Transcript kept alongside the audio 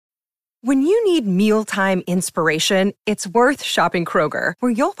When you need mealtime inspiration, it's worth shopping Kroger,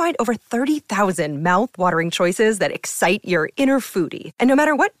 where you'll find over 30,000 mouth-watering choices that excite your inner foodie. And no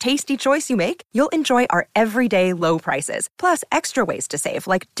matter what tasty choice you make, you'll enjoy our everyday low prices, plus extra ways to save,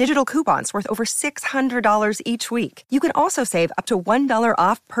 like digital coupons worth over $600 each week. You can also save up to $1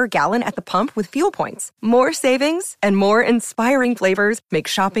 off per gallon at the pump with fuel points. More savings and more inspiring flavors make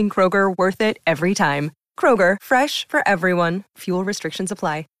shopping Kroger worth it every time. Kroger, fresh for everyone. Fuel restrictions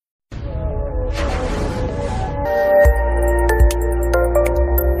apply.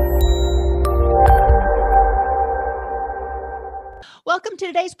 Welcome to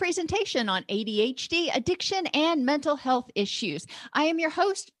today's presentation on ADHD, addiction, and mental health issues. I am your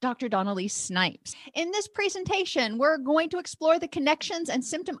host, Dr. Dawn-Elise Snipes. In this presentation, we're going to explore the connections and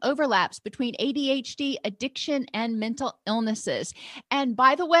symptom overlaps between ADHD, addiction, and mental illnesses. And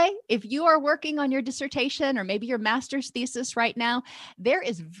by the way, if you are working on your dissertation or maybe your master's thesis right now, there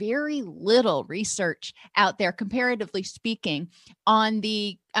is very little research out there, comparatively speaking, on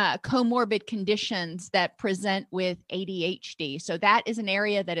the comorbid conditions that present with ADHD. So that is an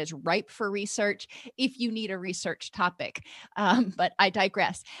area that is ripe for research if you need a research topic. But I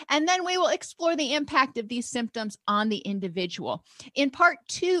digress. And then we will explore the impact of these symptoms on the individual. In part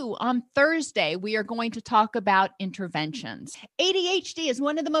 2, on Thursday, we are going to talk about interventions. ADHD is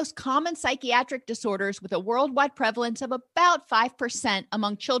one of the most common psychiatric disorders with a worldwide prevalence of about 5%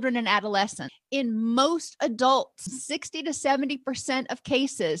 among children and adolescents. In most adults, 60 to 70% of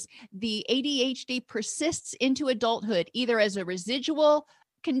cases, the ADHD persists into adulthood, either as a residual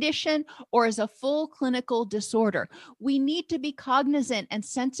condition or as a full clinical disorder. We need to be cognizant and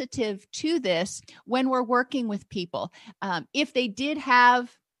sensitive to this when we're working with people. If they did have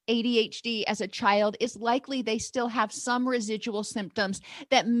ADHD as a child, it's likely they still have some residual symptoms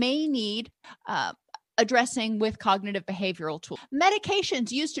that may need addressing with cognitive behavioral tools.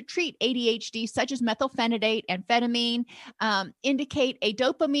 Medications used to treat ADHD, such as methylphenidate, amphetamine, indicate a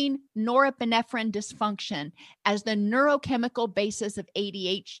dopamine norepinephrine dysfunction as the neurochemical basis of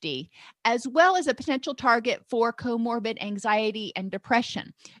ADHD, as well as a potential target for comorbid anxiety and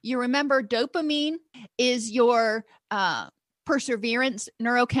depression. You remember dopamine is your perseverance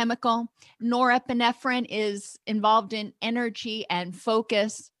neurochemical. Norepinephrine is involved in energy and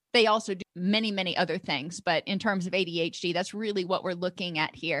focus. They also do many other things, but in terms of ADHD, that's really what we're looking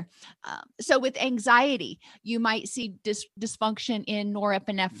at here. So with anxiety, you might see dysfunction in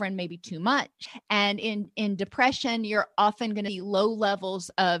norepinephrine, maybe too much. And in depression, you're often going to see low levels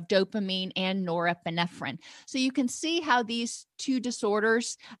of dopamine and norepinephrine. So you can see how these two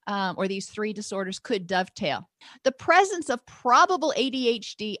disorders or these three disorders could dovetail. The presence of probable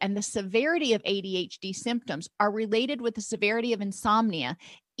ADHD and the severity of ADHD symptoms are related with the severity of insomnia,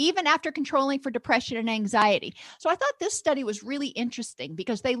 even after controlling for depression and anxiety. So I thought this study was really interesting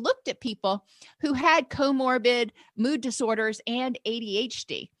because they looked at people who had comorbid mood disorders and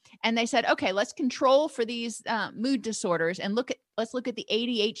ADHD. And they said, okay, let's control for these mood disorders and let's look at the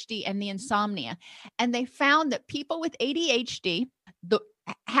ADHD and the insomnia. And they found that people with ADHD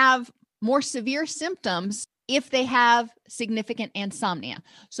have more severe symptoms if they have significant insomnia.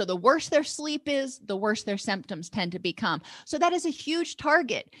 So the worse their sleep is, the worse their symptoms tend to become. So that is a huge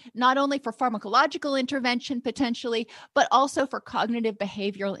target, not only for pharmacological intervention potentially, but also for cognitive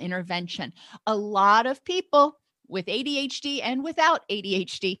behavioral intervention. A lot of people with ADHD and without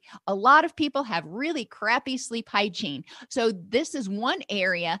ADHD, a lot of people have really crappy sleep hygiene. So this is one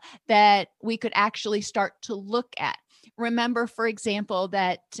area that we could actually start to look at. Remember, for example,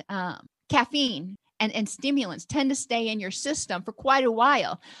 that caffeine and stimulants tend to stay in your system for quite a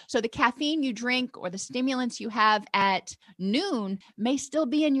while. So the caffeine you drink or the stimulants you have at noon may still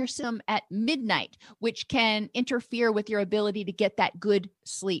be in your system at midnight, which can interfere with your ability to get that good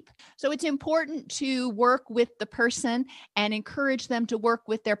sleep. So it's important to work with the person and encourage them to work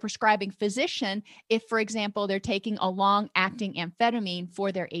with their prescribing physician if, for example, they're taking a long-acting amphetamine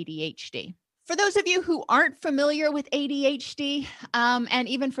for their ADHD. For those of you who aren't familiar with ADHD, and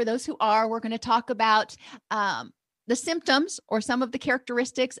even for those who are, we're going to talk about the symptoms or some of the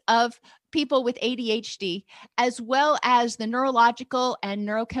characteristics of people with ADHD, as well as the neurological and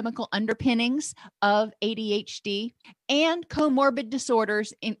neurochemical underpinnings of ADHD and comorbid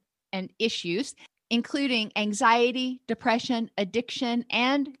disorders and issues, including anxiety, depression, addiction,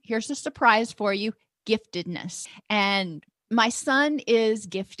 and here's a surprise for you, giftedness. And my son is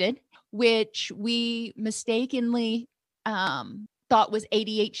gifted, which we mistakenly thought was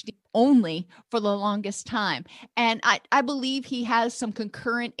ADHD only for the longest time. And I believe he has some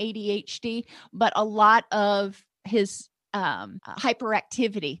concurrent ADHD, but a lot of his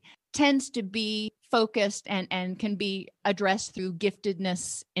hyperactivity tends to be focused and can be addressed through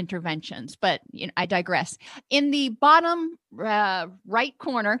giftedness interventions. But I digress. In the bottom right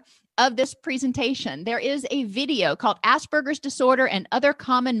corner of this presentation, there is a video called Asperger's Disorder and Other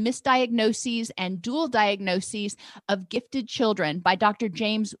Common Misdiagnoses and Dual Diagnoses of Gifted Children by Dr.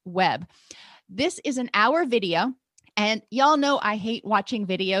 James Webb. This is an hour video. And y'all know I hate watching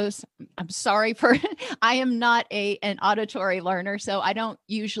videos. I'm sorry I am not an auditory learner, so I don't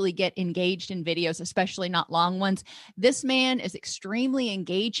usually get engaged in videos, especially not long ones. This man is extremely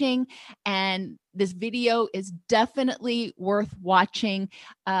engaging, and this video is definitely worth watching.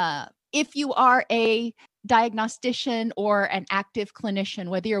 If you are a diagnostician or an active clinician,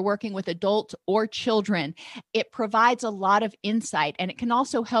 whether you're working with adults or children, it provides a lot of insight, and it can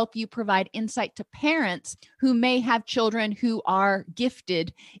also help you provide insight to parents who may have children who are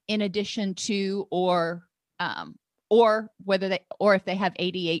gifted in addition to or if they have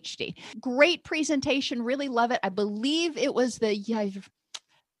ADHD. Great presentation. Really love it. I believe it was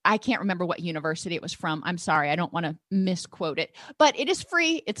I can't remember what university it was from. I'm sorry. I don't want to misquote it, but it is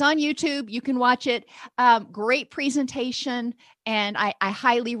free. It's on YouTube. You can watch it. Great presentation. And I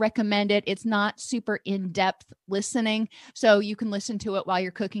highly recommend it. It's not super in-depth listening, so you can listen to it while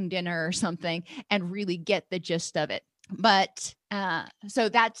you're cooking dinner or something and really get the gist of it. But so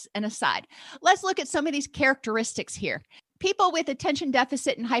that's an aside. Let's look at some of these characteristics here. People with attention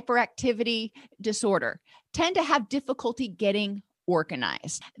deficit and hyperactivity disorder tend to have difficulty getting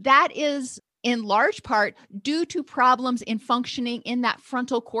organized. That is in large part due to problems in functioning in that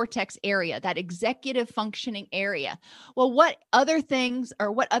frontal cortex area, that executive functioning area. Well, what other things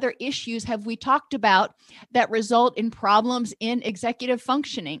or what other issues have we talked about that result in problems in executive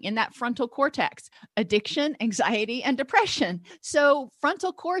functioning in that frontal cortex? Addiction, anxiety, and depression. So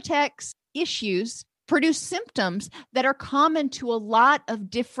frontal cortex issues produce symptoms that are common to a lot of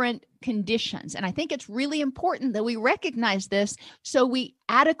different conditions. And I think it's really important that we recognize this so we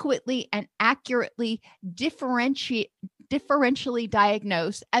adequately and accurately differentially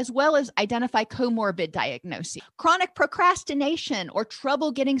diagnose, as well as identify comorbid diagnoses. Chronic procrastination or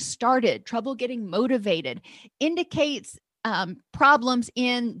trouble getting started, trouble getting motivated indicates problems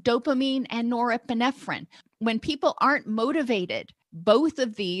in dopamine and norepinephrine. When people aren't motivated, both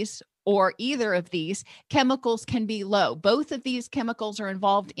of these or either of these chemicals can be low. Both of these chemicals are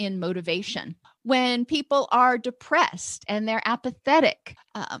involved in motivation. When people are depressed and they're apathetic,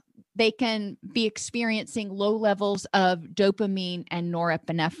 they can be experiencing low levels of dopamine and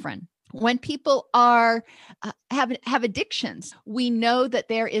norepinephrine. When people are have addictions, we know that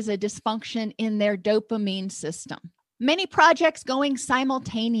there is a dysfunction in their dopamine system. Many projects going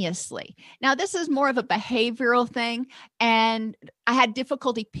simultaneously. Now, this is more of a behavioral thing, and I had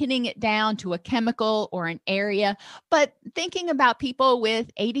difficulty pinning it down to a chemical or an area. But thinking about people with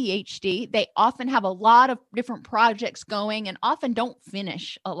ADHD, they often have a lot of different projects going and often don't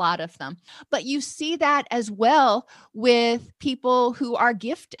finish a lot of them. But you see that as well with people who are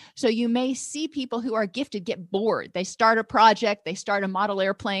gifted. So you may see people who are gifted get bored. They start a project, they start a model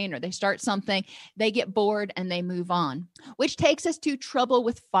airplane, or they start something, they get bored and they move on, which takes us to trouble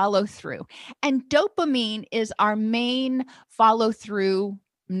with follow through. And dopamine is our main follow through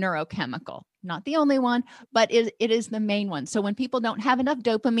neurochemical. Not the only one, but it is the main one. So when people don't have enough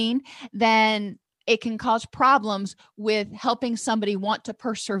dopamine, then it can cause problems with helping somebody want to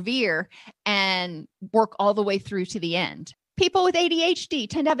persevere and work all the way through to the end. People with ADHD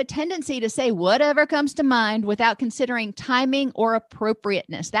tend to have a tendency to say whatever comes to mind without considering timing or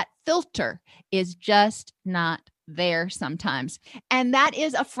appropriateness. That filter is just not there sometimes. And that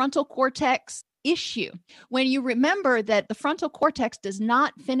is a frontal cortex issue. When you remember that the frontal cortex does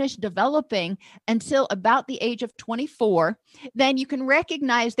not finish developing until about the age of 24, then you can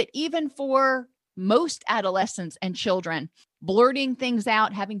recognize that even for most adolescents and children, blurting things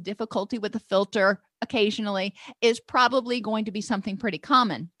out, having difficulty with the filter occasionally is probably going to be something pretty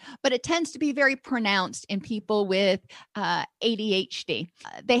common, but it tends to be very pronounced in people with ADHD.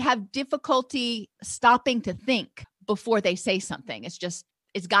 They have difficulty stopping to think before they say something. It's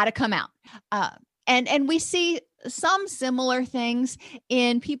got to come out. And we see some similar things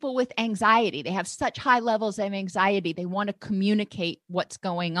in people with anxiety. They have such high levels of anxiety. They want to communicate what's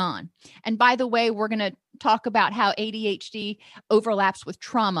going on. And by the way, we're going to talk about how ADHD overlaps with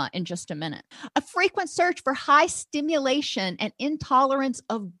trauma in just a minute. A frequent search for high stimulation and intolerance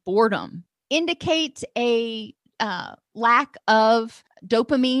of boredom indicates a lack of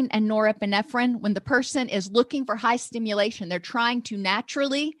dopamine and norepinephrine. When the person is looking for high stimulation, they're trying to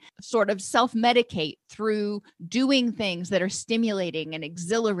naturally sort of self-medicate through doing things that are stimulating and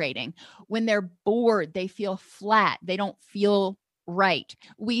exhilarating. When they're bored, they feel flat. They don't feel right.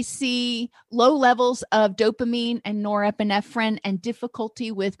 We see low levels of dopamine and norepinephrine and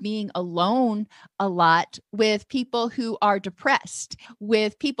difficulty with being alone a lot with people who are depressed,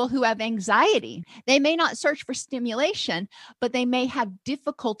 with people who have anxiety. They may not search for stimulation, but they may have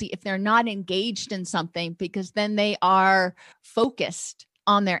difficulty if they're not engaged in something because then they are focused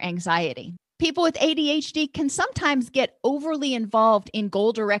on their anxiety. People with ADHD can sometimes get overly involved in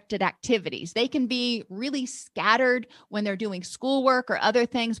goal-directed activities. They can be really scattered when they're doing schoolwork or other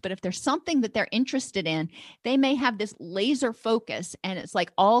things, but if there's something that they're interested in, they may have this laser focus and it's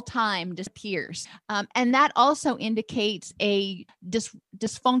like all time disappears. And that also indicates a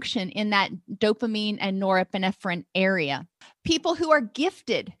dysfunction in that dopamine and norepinephrine area. People who are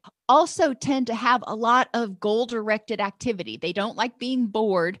gifted also tend to have a lot of goal-directed activity. They don't like being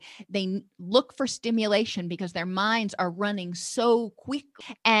bored. They look for stimulation because their minds are running so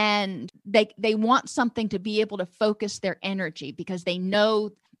quickly, and they want something to be able to focus their energy because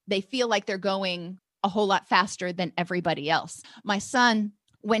they feel like they're going a whole lot faster than everybody else. My son,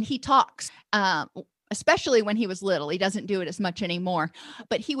 when he talks, especially when he was little, he doesn't do it as much anymore,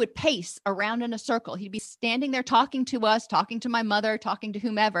 but he would pace around in a circle. He'd be standing there talking to us, talking to my mother, talking to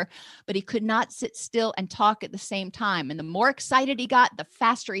whomever, but he could not sit still and talk at the same time. And the more excited he got, the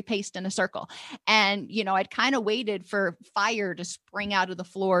faster he paced in a circle. And, I'd kind of waited for fire to spring out of the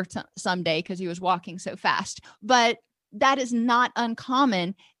floor someday because he was walking so fast. But that is not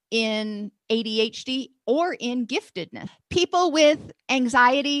uncommon in ADHD or in giftedness. People with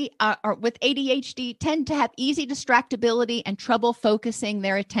anxiety or with ADHD tend to have easy distractibility and trouble focusing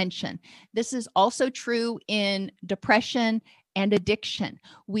their attention. This is also true in depression and addiction.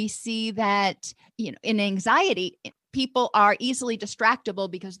 We see that, in anxiety, people are easily distractible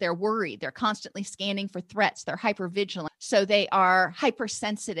because they're worried. They're constantly scanning for threats. They're hypervigilant. So they are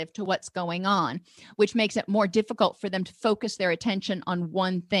hypersensitive to what's going on, which makes it more difficult for them to focus their attention on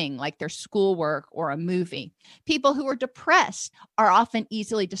one thing, like their schoolwork or a movie. People who are depressed are often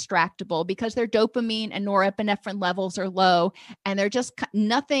easily distractible because their dopamine and norepinephrine levels are low, and they're just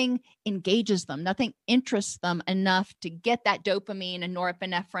nothing engages them. Nothing interests them enough to get that dopamine and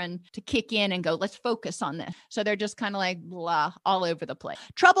norepinephrine to kick in and go, let's focus on this. So they're just kind of like blah, all over the place.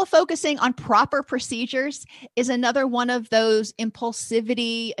 Trouble focusing on proper procedures is another one of those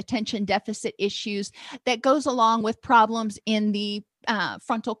impulsivity, attention deficit issues that goes along with problems in the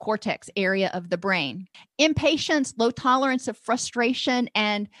frontal cortex area of the brain. Impatience, low tolerance of frustration,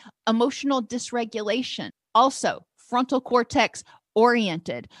 and emotional dysregulation. Also, frontal cortex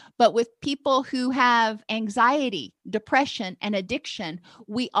oriented. But with people who have anxiety, depression, and addiction,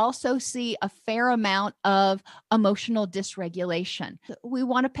 we also see a fair amount of emotional dysregulation. We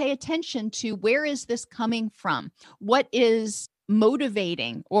want to pay attention to where is this coming from? What is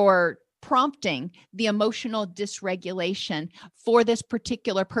motivating or prompting the emotional dysregulation for this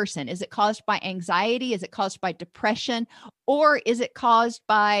particular person? Is it caused by anxiety? Is it caused by depression? Or is it caused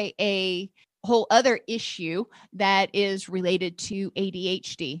by a whole other issue that is related to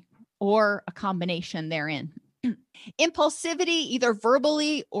ADHD or a combination therein? Impulsivity, either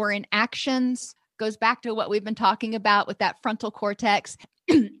verbally or in actions, goes back to what we've been talking about with that frontal cortex.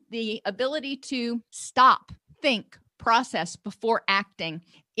 The ability to stop, think, process before acting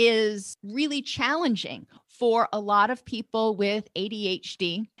is really challenging for a lot of people with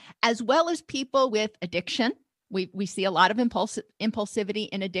ADHD, as well as people with addiction. We see a lot of impulsivity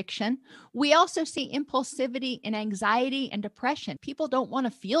in addiction. We also see impulsivity in anxiety and depression. People don't want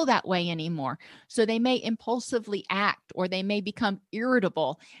to feel that way anymore. So they may impulsively act, or they may become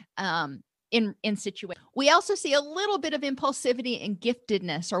irritable in situations. We also see a little bit of impulsivity in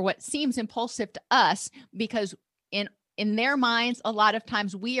giftedness, or what seems impulsive to us, because in their minds, a lot of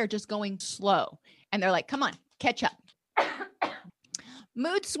times we are just going slow. And they're like, come on, catch up.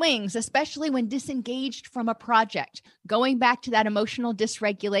 Mood swings, especially when disengaged from a project, going back to that emotional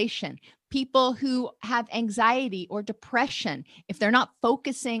dysregulation. People who have anxiety or depression, if they're not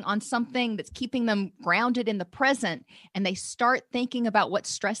focusing on something that's keeping them grounded in the present, and they start thinking about what's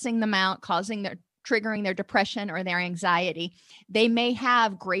stressing them out, triggering their depression or their anxiety, they may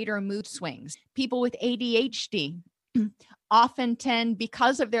have greater mood swings. People with ADHD often tend,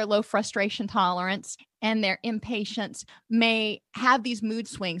 because of their low frustration tolerance and their impatience, may have these mood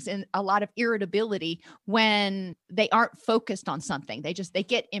swings and a lot of irritability when they aren't focused on something. They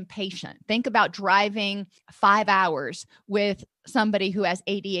get impatient. Think about driving 5 hours with somebody who has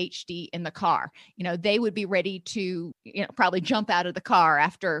ADHD in the car. They would be ready to, probably jump out of the car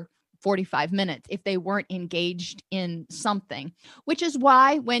after 45 minutes if they weren't engaged in something, which is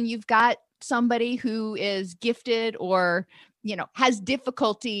why when you've got somebody who is gifted or, has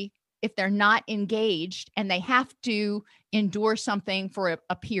difficulty if they're not engaged and they have to endure something for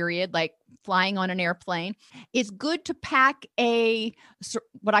a period, like flying on an airplane, it's good to pack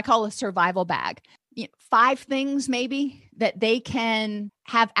what I call a survival bag. 5 things maybe that they can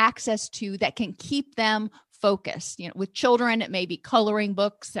have access to that can keep them focused. With children, it may be coloring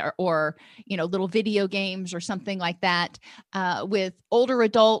books or little video games or something like that. With older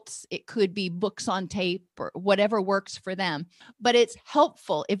adults, it could be books on tape or whatever works for them. But it's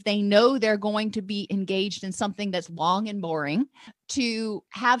helpful if they know they're going to be engaged in something that's long and boring to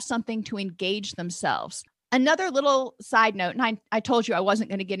have something to engage themselves. Another little side note, and I told you I wasn't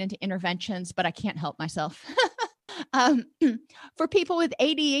going to get into interventions, but I can't help myself. For people with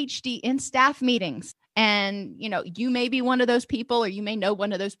ADHD in staff meetings, and you may be one of those people, or you may know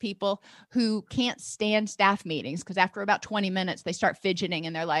one of those people who can't stand staff meetings because after about 20 minutes, they start fidgeting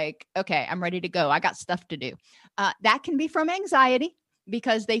and they're like, okay, I'm ready to go. I got stuff to do. That can be from anxiety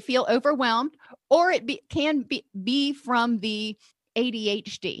because they feel overwhelmed, or it can be from the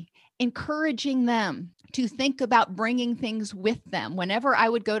ADHD. Encouraging them to think about bringing things with them. Whenever I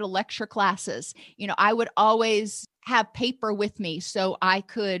would go to lecture classes, I would always have paper with me so I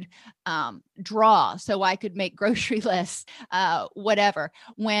could draw, so I could make grocery lists, whatever.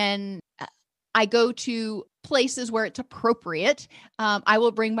 When I go to places where it's appropriate, I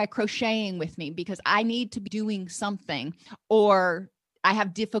will bring my crocheting with me because I need to be doing something, or I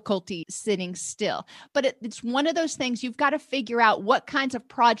have difficulty sitting still. But it's one of those things you've got to figure out what kinds of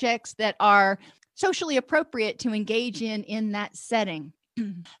projects that are socially appropriate to engage in that setting.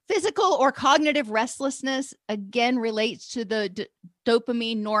 Physical or cognitive restlessness, again, relates to the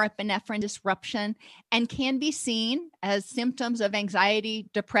dopamine norepinephrine disruption and can be seen as symptoms of anxiety,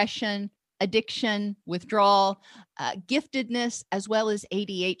 depression, addiction, withdrawal, giftedness, as well as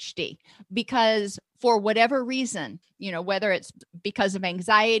ADHD. Because for whatever reason, whether it's because of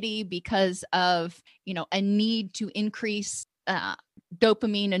anxiety, because of, a need to increase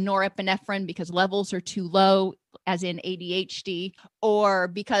dopamine and norepinephrine because levels are too low, as in ADHD, or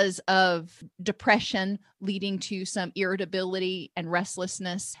because of depression leading to some irritability and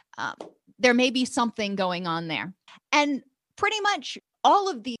restlessness, there may be something going on there. And pretty much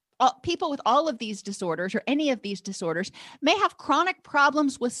people with all of these disorders, or any of these disorders, may have chronic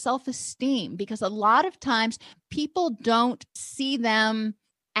problems with self-esteem because a lot of times people don't see them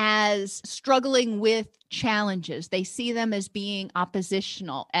as struggling with challenges. They see them as being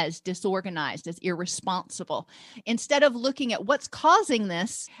oppositional, as disorganized, as irresponsible. Instead of looking at what's causing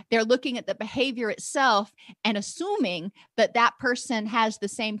this, they're looking at the behavior itself and assuming that that person has the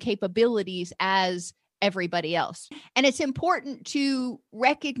same capabilities as everybody else. And it's important to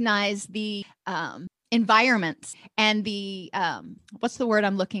recognize the environments and the, what's the word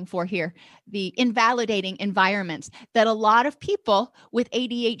I'm looking for here? The invalidating environments that a lot of people with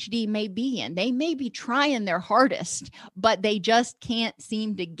ADHD may be in. They may be trying their hardest, but they just can't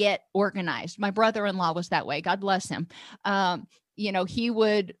seem to get organized. My brother-in-law was that way. God bless him. He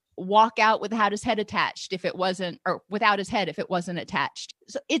would walk out without his head attached if it wasn't attached.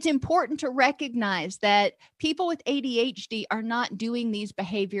 So it's important to recognize that people with ADHD are not doing these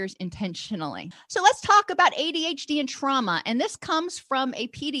behaviors intentionally. So let's talk about ADHD and trauma. And this comes from a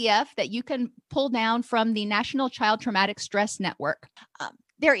PDF that you can pull down from the National Child Traumatic Stress Network.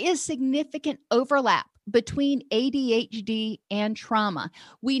 There is significant overlap between ADHD and trauma.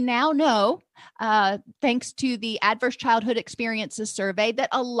 We now know, thanks to the Adverse Childhood Experiences Survey, that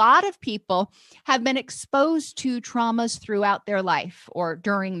a lot of people have been exposed to traumas throughout their life or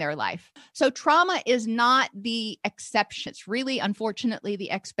during their life. So trauma is not the exception. It's really, unfortunately,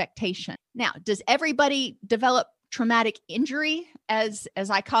 the expectation. Now, does everybody develop traumatic injury, as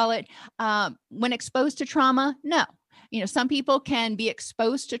I call it, when exposed to trauma? No. Some people can be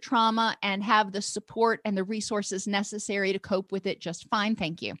exposed to trauma and have the support and the resources necessary to cope with it just fine,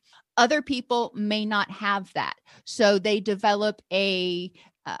 thank you. Other people may not have that. So they develop a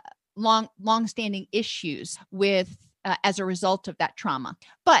long-standing issues with as a result of that trauma.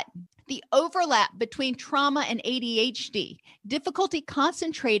 But the overlap between trauma and ADHD, difficulty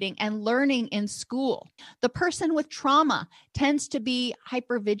concentrating and learning in school. The person with trauma tends to be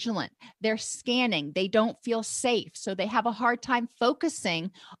hypervigilant. They're scanning. They don't feel safe. So they have a hard time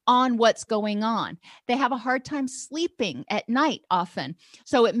focusing on what's going on. They have a hard time sleeping at night often.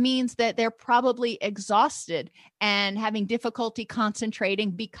 So it means that they're probably exhausted and having difficulty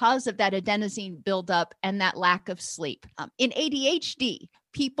concentrating because of that adenosine buildup and that lack of sleep. In ADHD,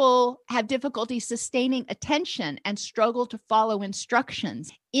 people have difficulty sustaining attention and struggle to follow instructions.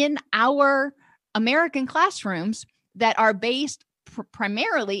 In our American classrooms that are based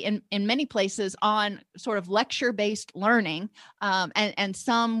primarily in many places on sort of lecture-based learning, and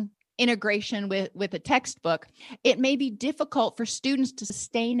some integration with a textbook, it may be difficult for students to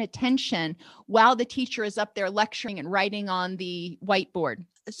sustain attention while the teacher is up there lecturing and writing on the whiteboard.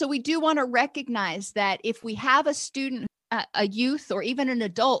 So we do want to recognize that if we have a student, a youth, or even an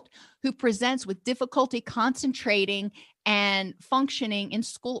adult who presents with difficulty concentrating and functioning in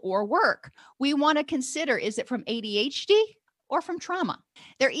school or work, we want to consider, is it from ADHD or from trauma?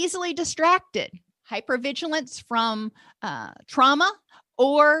 They're easily distracted, hypervigilance from trauma,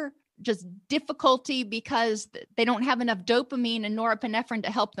 or just difficulty because they don't have enough dopamine and norepinephrine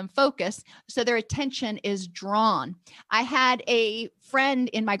to help them focus. So their attention is drawn. I had a friend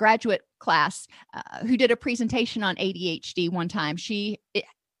in my graduate class who did a presentation on ADHD one time. She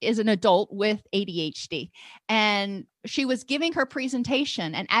is an adult with ADHD, and she was giving her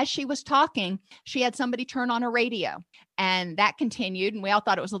presentation. And as she was talking, she had somebody turn on a radio, and that continued. And we all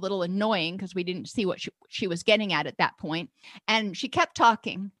thought it was a little annoying because we didn't see what she was getting at that point. And she kept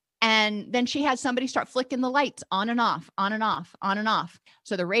talking. And then she had somebody start flicking the lights on and off, on and off, on and off.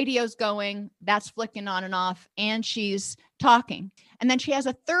 So the radio's going, that's flicking on and off, and she's talking. And then she has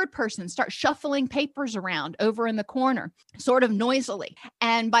a third person start shuffling papers around over in the corner, sort of noisily.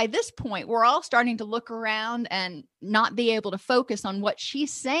 And by this point, we're all starting to look around and not be able to focus on what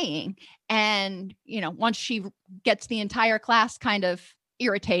she's saying. And, once she gets the entire class kind of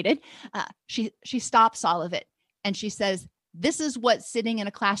irritated, she stops all of it. And she says, "This is what sitting in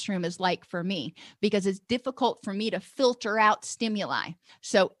a classroom is like for me, because it's difficult for me to filter out stimuli.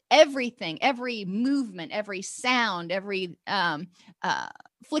 So everything, every movement, every sound, every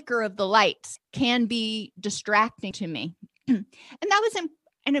flicker of the lights can be distracting to me." And that was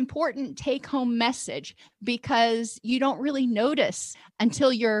an important take-home message, because you don't really notice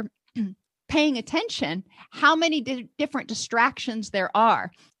until you're paying attention how many different distractions there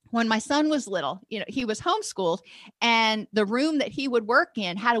are. When my son was little, he was homeschooled, and the room that he would work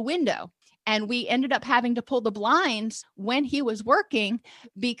in had a window. And we ended up having to pull the blinds when he was working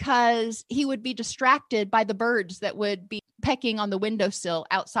because he would be distracted by the birds that would be pecking on the windowsill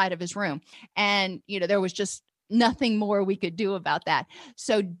outside of his room. And, there was just nothing more we could do about that.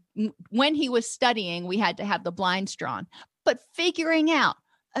 So when he was studying, we had to have the blinds drawn. But figuring out,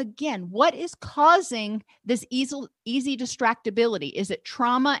 again, what is causing this easy distractibility? Is it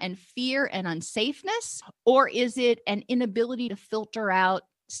trauma and fear and unsafeness, or is it an inability to filter out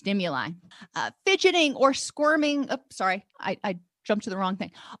stimuli? Fidgeting or squirming, I jumped to the wrong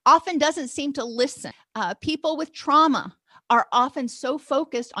thing, often doesn't seem to listen. People with trauma are often so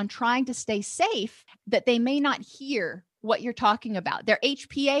focused on trying to stay safe that they may not hear what you're talking about. Their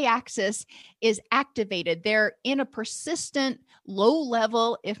HPA axis is activated. They're in a persistent, low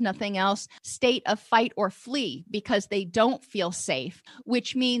level, if nothing else, state of fight or flee because they don't feel safe,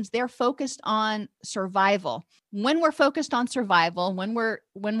 which means they're focused on survival. When we're focused on survival,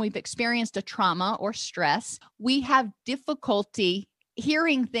 when we've experienced a trauma or stress, we have difficulty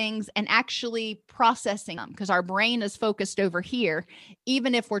hearing things and actually processing them because our brain is focused over here,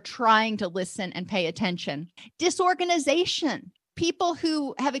 even if we're trying to listen and pay attention. Disorganization. People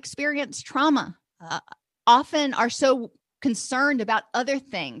who have experienced trauma often are so concerned about other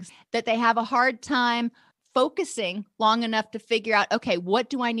things that they have a hard time focusing long enough to figure out, okay, what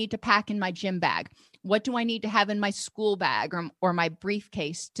do I need to pack in my gym bag? What do I need to have in my school bag or my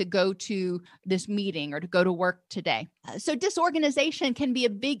briefcase to go to this meeting or to go to work today? So disorganization can be a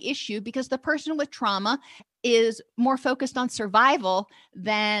big issue because the person with trauma is more focused on survival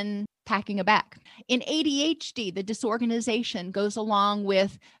than packing a bag. In ADHD, the disorganization goes along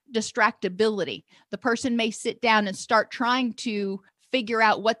with distractibility. The person may sit down and start trying to figure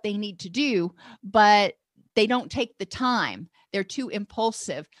out what they need to do, but they don't take the time. They're too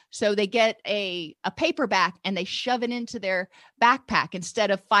impulsive. So they get a paperback and they shove it into their backpack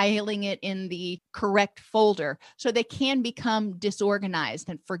instead of filing it in the correct folder. So they can become disorganized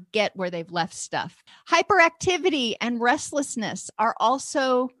and forget where they've left stuff. Hyperactivity and restlessness are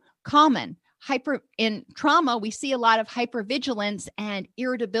also common. In trauma, we see a lot of hypervigilance and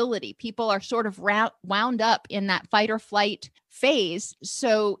irritability. People are sort of wound up in that fight or flight phase.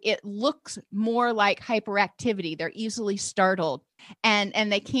 So it looks more like hyperactivity. They're easily startled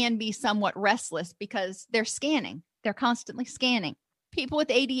and they can be somewhat restless because they're scanning. They're constantly scanning. People with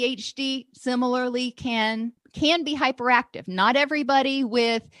ADHD similarly can be hyperactive. Not everybody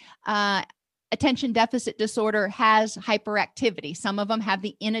with attention deficit disorder has hyperactivity. Some of them have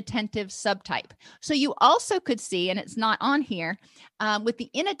the inattentive subtype. So you also could see, and it's not on here, with the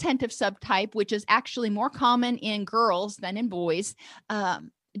inattentive subtype, which is actually more common in girls than in boys,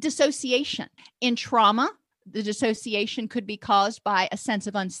 dissociation. In trauma, the dissociation could be caused by a sense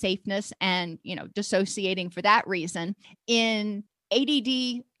of unsafeness and, dissociating for that reason. In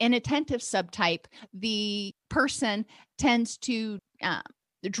ADD inattentive subtype, the person tends to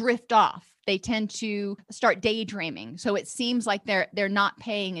drift off. They tend to start daydreaming. So it seems like they're not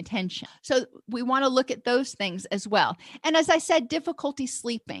paying attention. So we want to look at those things as well. And as I said, difficulty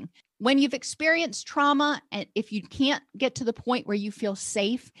sleeping. When you've experienced trauma, and if you can't get to the point where you feel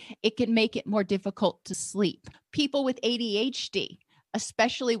safe, it can make it more difficult to sleep. People with ADHD,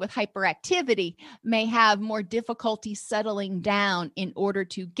 especially with hyperactivity, may have more difficulty settling down in order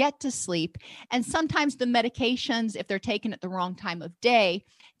to get to sleep. And sometimes the medications, if they're taken at the wrong time of day,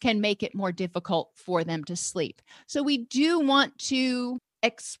 can make it more difficult for them to sleep. So we do want to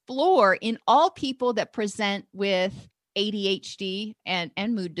explore in all people that present with ADHD and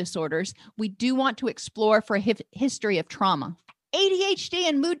mood disorders, we do want to explore for a history of trauma. ADHD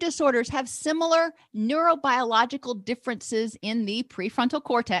and mood disorders have similar neurobiological differences in the prefrontal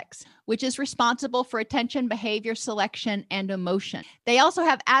cortex, which is responsible for attention, behavior, selection, and emotion. They also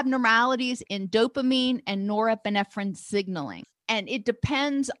have abnormalities in dopamine and norepinephrine signaling. And it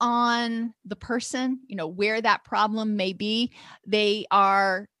depends on the person, where that problem may be. They've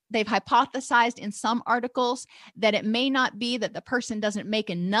hypothesized in some articles that it may not be that the person doesn't make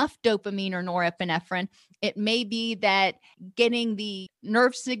enough dopamine or norepinephrine. It may be that getting the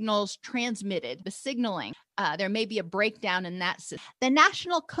nerve signals transmitted, the signaling, there may be a breakdown in that system. The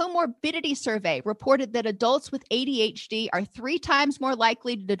National Comorbidity Survey reported that adults with ADHD are 3 times more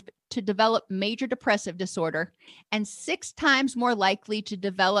likely to develop major depressive disorder and 6 times more likely to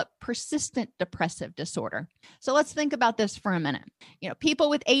develop persistent depressive disorder. So let's think about this for a minute.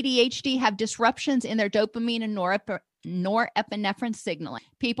 People with ADHD have disruptions in their dopamine and norepinephrine signaling.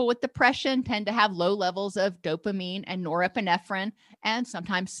 People with depression tend to have low levels of dopamine and norepinephrine and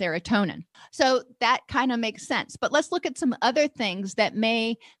sometimes serotonin. So that kind of makes sense. But let's look at some other things that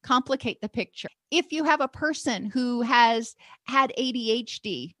may complicate the picture. If you have a person who has had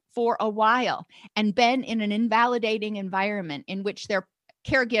ADHD for a while and been in an invalidating environment in which their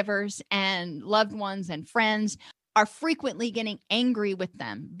caregivers and loved ones and friends are frequently getting angry with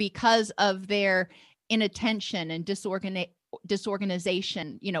them because of their inattention and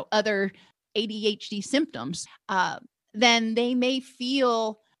disorganization, other ADHD symptoms, then they may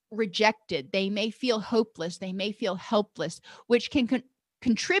feel rejected. They may feel hopeless. They may feel helpless, which can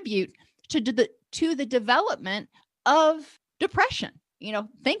contribute to the development of depression.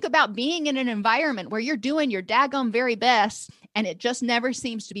 Think about being in an environment where you're doing your daggum very best and it just never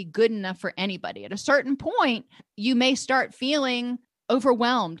seems to be good enough for anybody. At a certain point, you may start feeling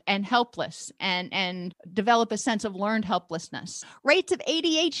overwhelmed and helpless and develop a sense of learned helplessness. Rates of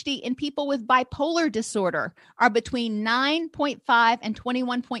ADHD in people with bipolar disorder are between 9.5 and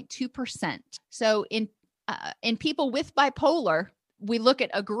 21.2%. So in people with bipolar, we look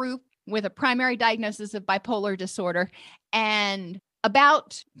at a group with a primary diagnosis of bipolar disorder, and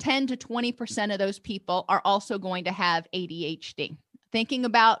about 10 to 20% of those people are also going to have ADHD. Thinking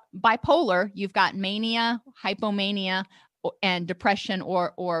about bipolar, you've got mania, hypomania, and depression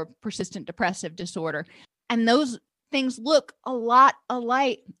or persistent depressive disorder. And those things look a lot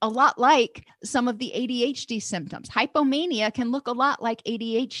like some of the ADHD symptoms. Hypomania can look a lot like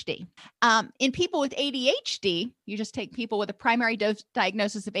ADHD. In people with ADHD, you just take people with a primary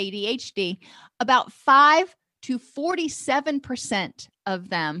diagnosis of ADHD, about 5 to 47% of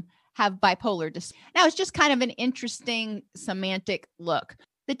them have bipolar disorder. Now, it's just kind of an interesting semantic look.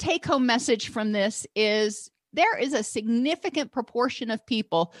 The take-home message from this is there is a significant proportion of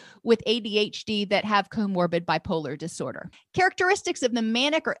people with ADHD that have comorbid bipolar disorder. Characteristics of the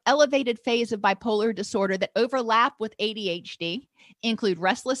manic or elevated phase of bipolar disorder that overlap with ADHD include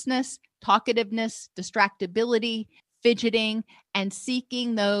restlessness, talkativeness, distractibility, fidgeting, and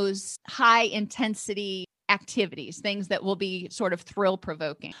seeking those high-intensity activities, things that will be sort of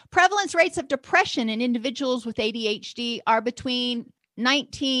thrill-provoking. Prevalence rates of depression in individuals with ADHD are between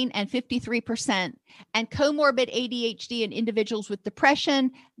 19 and 53%, and comorbid ADHD in individuals with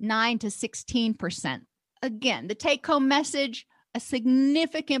depression, 9 to 16%. Again, the take-home message, a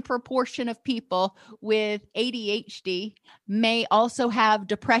significant proportion of people with ADHD may also have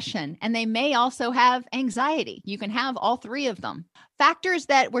depression, and they may also have anxiety. You can have all 3 of them. Factors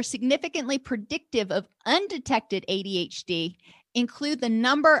that were significantly predictive of undetected ADHD include the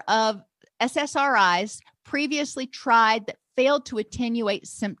number of SSRIs previously tried that failed to attenuate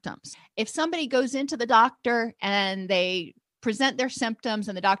symptoms. If somebody goes into the doctor and they present their symptoms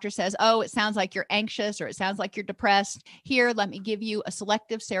and the doctor says, oh, it sounds like you're anxious or it sounds like you're depressed. Here, let me give you a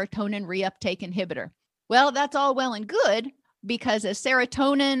selective serotonin reuptake inhibitor. Well, that's all well and good because as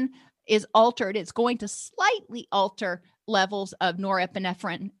serotonin is altered, it's going to slightly alter levels of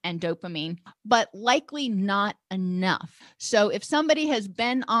norepinephrine and dopamine, but likely not enough. So if somebody has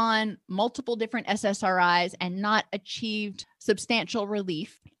been on multiple different SSRIs and not achieved substantial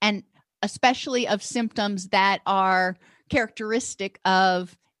relief, and especially of symptoms that are characteristic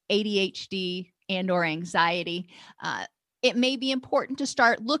of ADHD and or anxiety, it may be important to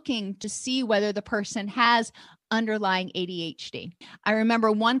start looking to see whether the person has underlying ADHD. I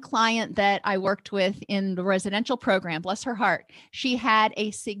remember one client that I worked with in the residential program, bless her heart, she had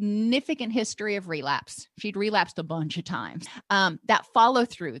a significant history of relapse. She'd relapsed a bunch of times. That follow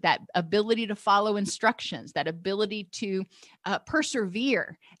through, that ability to follow instructions, that ability to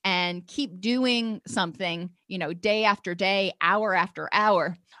persevere and keep doing something, day after day, hour after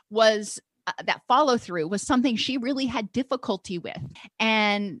hour, was that follow through was something she really had difficulty with.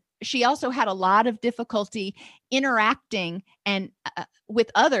 And she also had a lot of difficulty interacting and with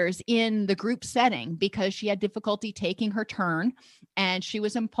others in the group setting because she had difficulty taking her turn, and she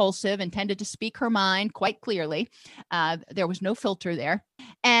was impulsive and tended to speak her mind quite clearly. There was no filter there.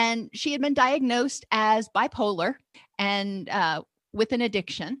 And she had been diagnosed as bipolar and with an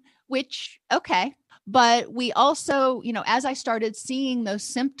addiction, which, okay. But we also, as I started seeing those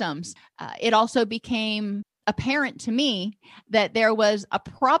symptoms, it also became apparent to me that there was a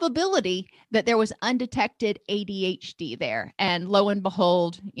probability that there was undetected ADHD there. And lo and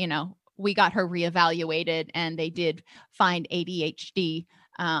behold, we got her reevaluated and they did find ADHD,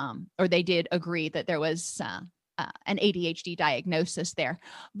 or they did agree that there was an ADHD diagnosis there.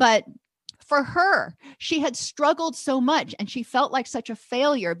 But for her, she had struggled so much and she felt like such a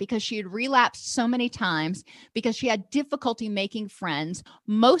failure because she had relapsed so many times, because she had difficulty making friends.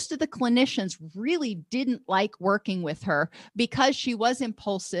 Most of the clinicians really didn't like working with her because she was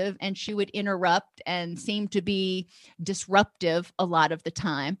impulsive and she would interrupt and seem to be disruptive a lot of the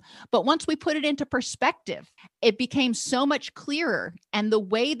time. But once we put it into perspective, it became so much clearer. And the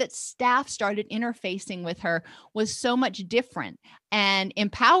way that staff started interfacing with her was so much different and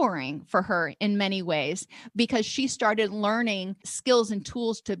empowering for her in many ways, because she started learning skills and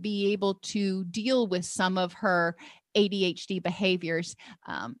tools to be able to deal with some of her ADHD behaviors,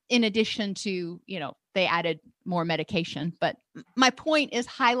 in addition to, they added more medication. But my point is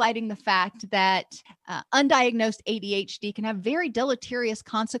highlighting the fact that undiagnosed ADHD can have very deleterious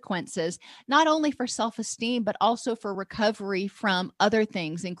consequences, not only for self-esteem, but also for recovery from other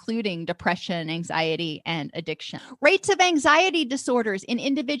things, including depression, anxiety, and addiction. Rates of anxiety disorders in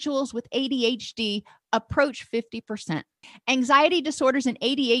individuals with ADHD approach 50%. Anxiety disorders and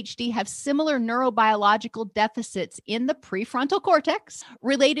ADHD have similar neurobiological deficits in the prefrontal cortex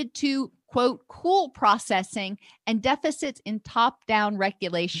related to, quote, cool processing and deficits in top-down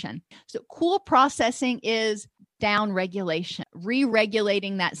regulation. So cool processing is down regulation,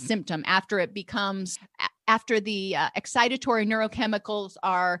 re-regulating that symptom after it becomes, after the excitatory neurochemicals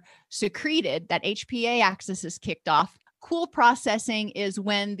are secreted, that HPA axis is kicked off. Cool processing is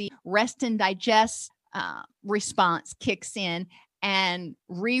when the rest and digest response kicks in and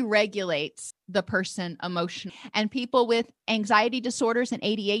re-regulates the person emotionally. And people with anxiety disorders and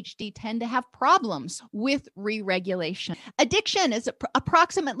ADHD tend to have problems with re-regulation. Addiction is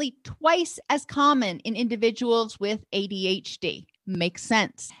approximately twice as common in individuals with ADHD. Makes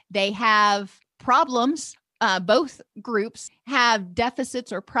sense. They have problems. Both groups have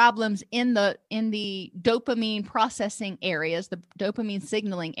deficits or problems in the dopamine processing areas, the dopamine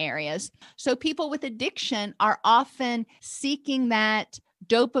signaling areas. So people with addiction are often seeking that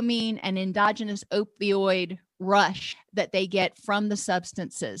dopamine and endogenous opioid rush that they get from the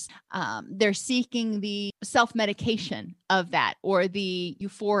substances. They're seeking the self-medication of that, or the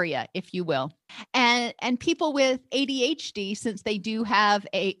euphoria, if you will. And people with ADHD, since they do have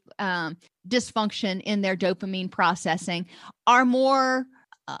a dysfunction in their dopamine processing, are more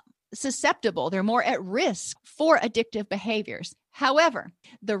susceptible. They're more at risk for addictive behaviors. However,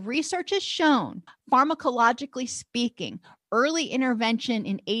 the research has shown, pharmacologically speaking, early intervention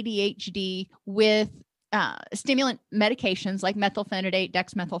in ADHD with stimulant medications like methylphenidate,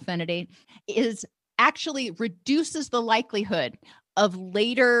 dexmethylphenidate, actually reduces the likelihood of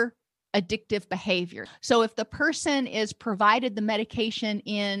later addictive behavior. So if the person is provided the medication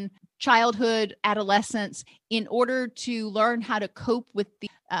in childhood, adolescence, in order to learn how to cope with the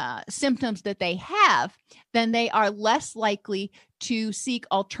symptoms that they have, then they are less likely to seek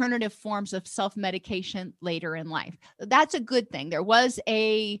alternative forms of self-medication later in life. That's a good thing. There was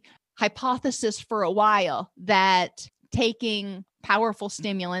a hypothesis for a while that taking powerful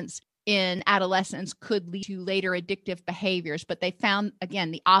stimulants in adolescence could lead to later addictive behaviors, but they found,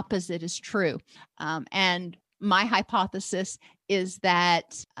 again, the opposite is true. And my hypothesis is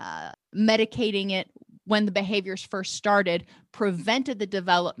that medicating it when the behaviors first started prevented the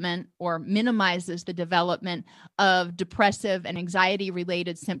development or minimizes the development of depressive and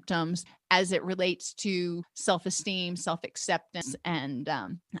anxiety-related symptoms as it relates to self-esteem, self-acceptance, and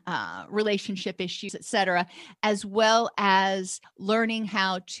relationship issues, et cetera, as well as learning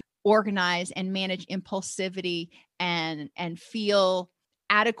how to organize and manage impulsivity and feel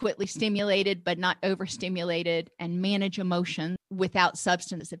adequately stimulated but not overstimulated, and manage emotion without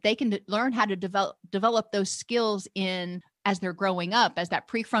substance. If they can learn how to develop those skills as they're growing up, as that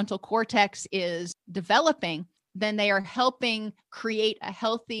prefrontal cortex is developing, then they are helping create a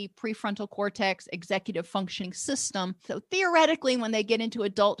healthy prefrontal cortex executive functioning system. So theoretically, when they get into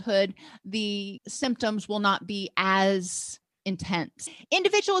adulthood, the symptoms will not be as intense.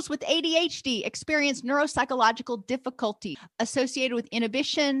 Individuals with ADHD experience neuropsychological difficulty associated with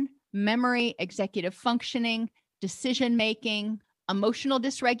inhibition, memory, executive functioning, decision-making, emotional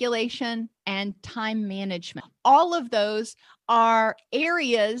dysregulation, and time management. All of those are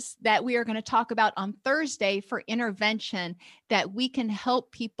areas that we are going to talk about on Thursday for intervention that we can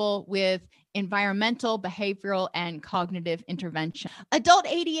help people with environmental, behavioral, and cognitive intervention. Adult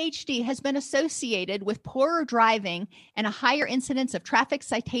ADHD has been associated with poorer driving and a higher incidence of traffic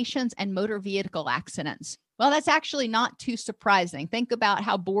citations and motor vehicle accidents. Well, that's actually not too surprising. Think about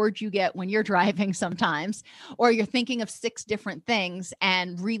how bored you get when you're driving sometimes, or you're thinking of 6 different things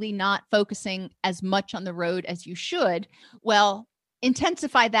and really not focusing as much on the road as you should. Well,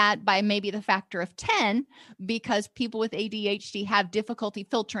 intensify that by maybe the factor of 10, because people with ADHD have difficulty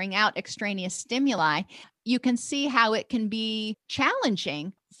filtering out extraneous stimuli. You can see how it can be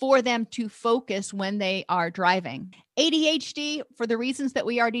challenging for them to focus when they are driving. ADHD, for the reasons that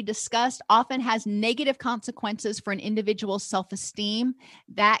we already discussed, often has negative consequences for an individual's self-esteem.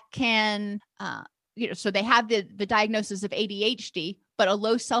 That can, so they have the diagnosis of ADHD, but a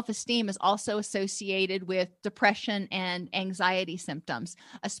low self-esteem is also associated with depression and anxiety symptoms,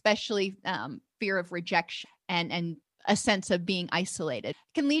 especially fear of rejection and a sense of being isolated.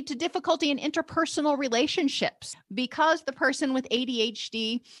 It can lead to difficulty in interpersonal relationships because the person with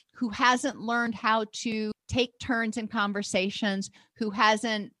ADHD who hasn't learned how to take turns in conversations, who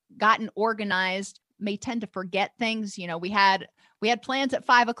hasn't gotten organized, may tend to forget things. We had plans at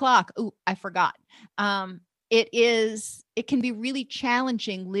 5:00. Ooh, I forgot. It can be really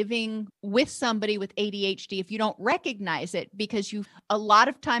challenging living with somebody with ADHD if you don't recognize it, because a lot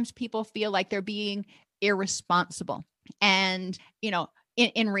of times people feel like they're being irresponsible. And,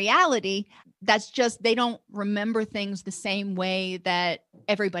 in reality, that's just, they don't remember things the same way that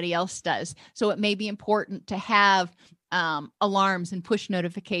everybody else does. So it may be important to have alarms and push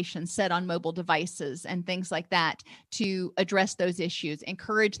notifications set on mobile devices and things like that to address those issues.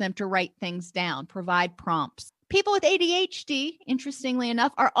 Encourage them to write things down, provide prompts. People with ADHD, interestingly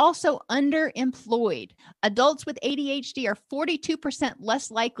enough, are also underemployed. Adults with ADHD are 42%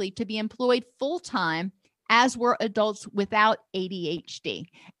 less likely to be employed full-time as were adults without ADHD.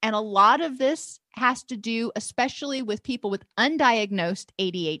 And a lot of this has to do, especially with people with undiagnosed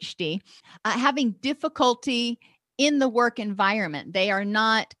ADHD, having difficulty in the work environment. They are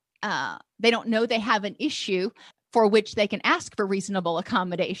not, they don't know they have an issue for which they can ask for reasonable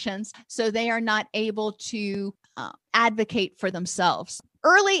accommodations. So they are not able to advocate for themselves.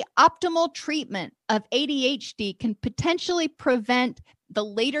 Early optimal treatment of ADHD can potentially prevent the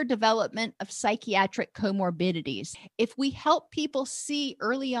later development of psychiatric comorbidities. If we help people see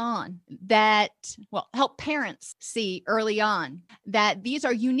early on help parents see early on that these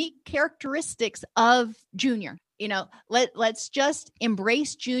are unique characteristics of Junior. Let's just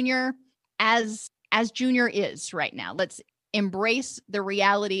embrace Junior as Junior is right now. Let's embrace the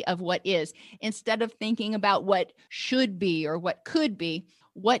reality of what is, instead of thinking about what should be or what could be,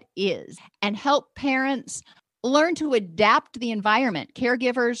 what is, and help parents learn to adapt the environment.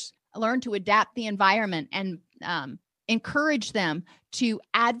 Caregivers learn to adapt the environment and encourage them to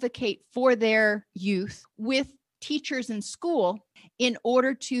advocate for their youth with teachers in school in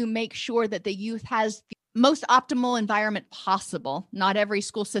order to make sure that the youth has the most optimal environment possible. Not every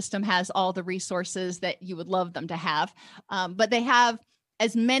school system has all the resources that you would love them to have, but they have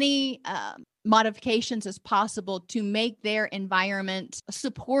as many modifications as possible to make their environment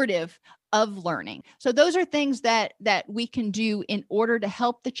supportive of learning. So those are things that we can do in order to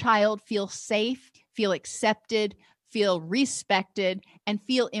help the child feel safe, feel accepted, feel respected, and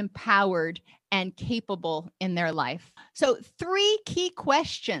feel empowered and capable in their life. So 3 key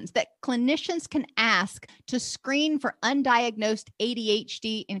questions that clinicians can ask to screen for undiagnosed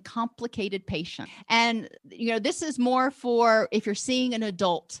ADHD in complicated patients. And, this is more for if you're seeing an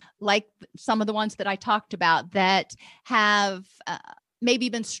adult, like some of the ones that I talked about that have maybe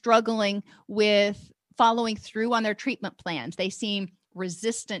been struggling with following through on their treatment plans. They seem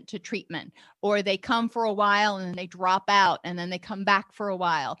resistant to treatment, or they come for a while and then they drop out and then they come back for a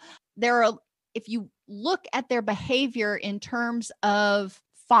while. If you look at their behavior in terms of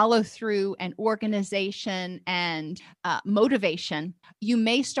follow through and organization and motivation, you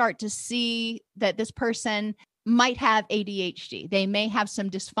may start to see that this person might have ADHD. They may have some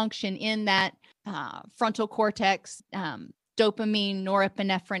dysfunction in that frontal cortex, dopamine,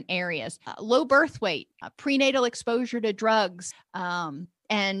 norepinephrine areas, low birth weight, prenatal exposure to drugs,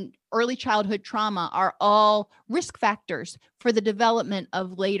 and early childhood trauma are all risk factors for the development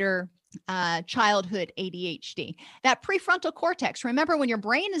of later childhood ADHD. That prefrontal cortex, remember when your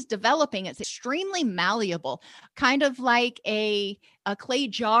brain is developing, it's extremely malleable, kind of like a clay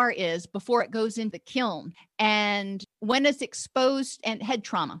jar is before it goes into the kiln. And when it's exposed, and head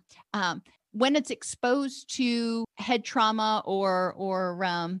trauma, when it's exposed to head trauma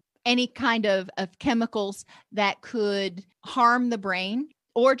or any kind of chemicals that could harm the brain,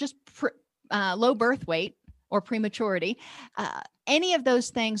 or just low birth weight or prematurity, any of those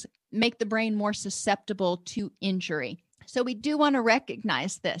things make the brain more susceptible to injury. So we do want to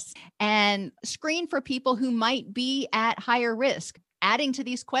recognize this and screen for people who might be at higher risk. Adding to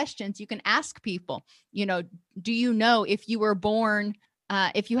these questions, you can ask people, do you know if you were born,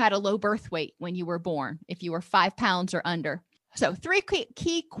 if you had a low birth weight when you were born, if you were 5 pounds or under? So 3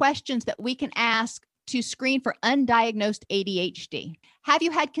 key questions that we can ask to screen for undiagnosed ADHD. Have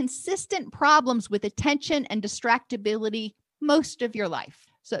you had consistent problems with attention and distractibility most of your life?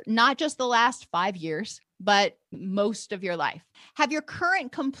 So not just the last 5 years, but most of your life. Have your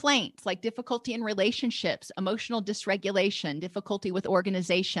current complaints, like difficulty in relationships, emotional dysregulation, difficulty with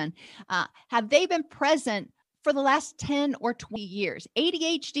organization, have they been present for the last 10 or 20 years?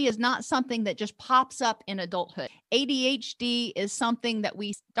 ADHD is not something that just pops up in adulthood. ADHD is something that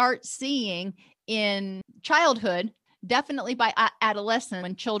we start seeing in childhood, definitely by adolescence,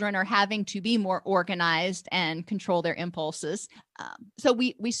 when children are having to be more organized and control their impulses. So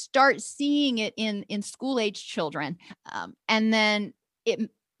we start seeing it in school-age children, and then it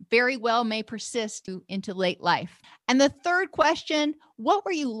very well may persist into late life. And the third question, what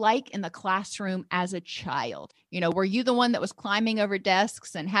were you like in the classroom as a child? Were you the one that was climbing over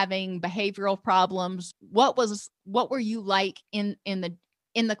desks and having behavioral problems? What were you like in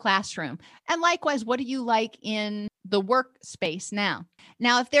the classroom? And likewise, what do you like in the workspace now?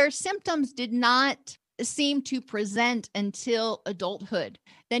 Now, if their symptoms did not seem to present until adulthood,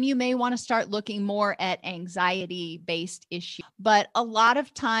 then you may want to start looking more at anxiety-based issues. But a lot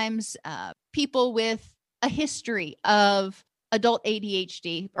of times, people with a history of adult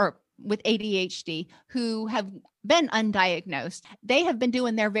ADHD or with ADHD who have been undiagnosed, they have been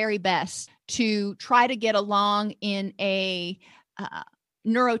doing their very best to try to get along in a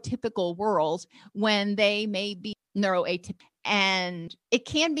neurotypical world when they may be neuroatypical. And it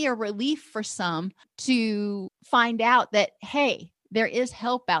can be a relief for some to find out that, hey, there is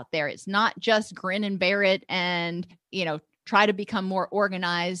help out there. It's not just grin and bear it and, try to become more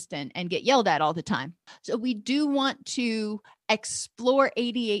organized and get yelled at all the time. So we do want to explore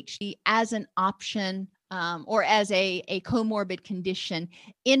ADHD as an option or as a comorbid condition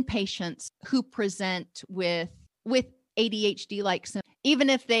in patients who present with ADHD-like symptoms. Even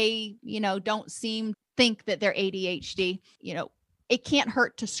if they, don't think that they're ADHD, it can't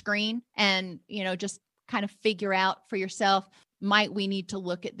hurt to screen and, just kind of figure out for yourself, might we need to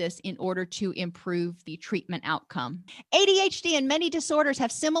look at this in order to improve the treatment outcome? ADHD and many disorders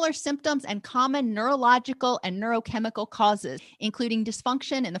have similar symptoms and common neurological and neurochemical causes, including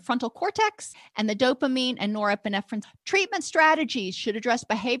dysfunction in the frontal cortex and the dopamine and norepinephrine. Treatment strategies should address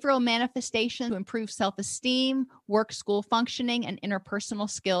behavioral manifestations to improve self-esteem, work, school functioning, and interpersonal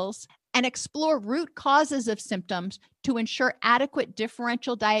skills, and explore root causes of symptoms to ensure adequate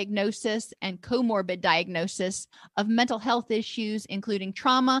differential diagnosis and comorbid diagnosis of mental health issues, including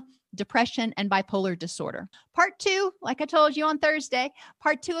trauma, depression, and bipolar disorder. Part 2, like I told you on Thursday,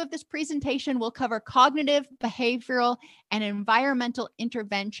 part 2 of this presentation will cover cognitive, behavioral, and environmental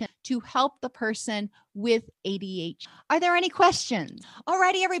intervention to help the person with ADHD. Are there any questions?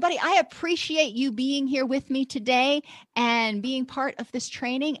 Alrighty, everybody, I appreciate you being here with me today and being part of this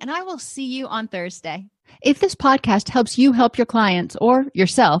training, and I will see you on Thursday. If this podcast helps you help your clients or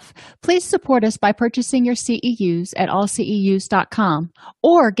yourself, please support us by purchasing your CEUs at allceus.com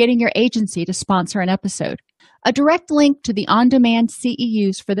or getting your agency to sponsor an episode. A direct link to the on-demand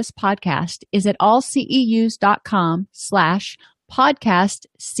CEUs for this podcast is at allceus.com/podcast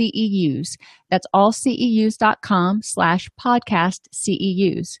CEUs. That's allceus.com/podcast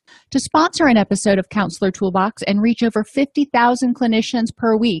CEUs. To sponsor an episode of Counselor Toolbox and reach over 50,000 clinicians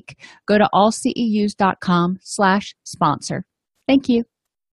per week, go to allceus.com/sponsor. Thank you.